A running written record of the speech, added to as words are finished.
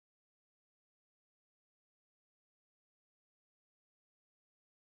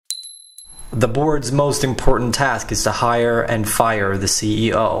The board's most important task is to hire and fire the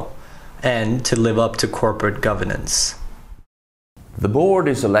CEO, and to live up to corporate governance. The board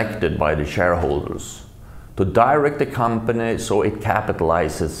is elected by the shareholders to direct the company so it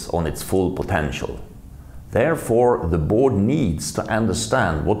capitalizes on its full potential. Therefore, the board needs to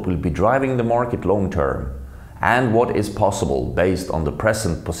understand what will be driving the market long term and what is possible based on the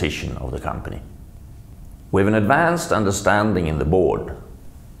present position of the company. With an advanced understanding in the board,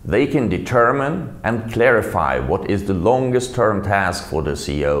 they can determine and clarify what is the longest term task for the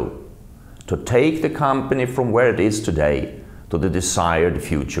CEO to take the company from where it is today to the desired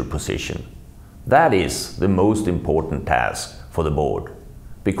future position. That is the most important task for the board.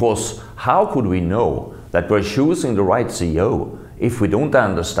 Because how could we know that we're choosing the right CEO if we don't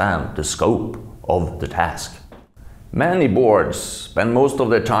understand the scope of the task? Many boards spend most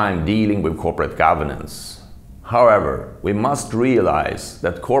of their time dealing with corporate governance. However, we must realize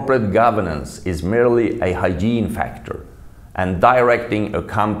that corporate governance is merely a hygiene factor, and directing a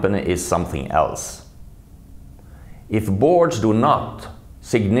company is something else. If boards do not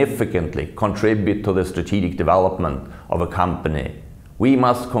significantly contribute to the strategic development of a company, we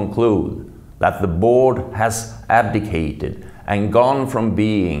must conclude that the board has abdicated and gone from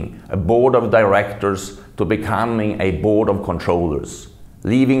being a board of directors to becoming a board of controllers,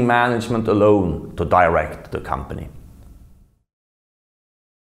 leaving management alone to direct the company.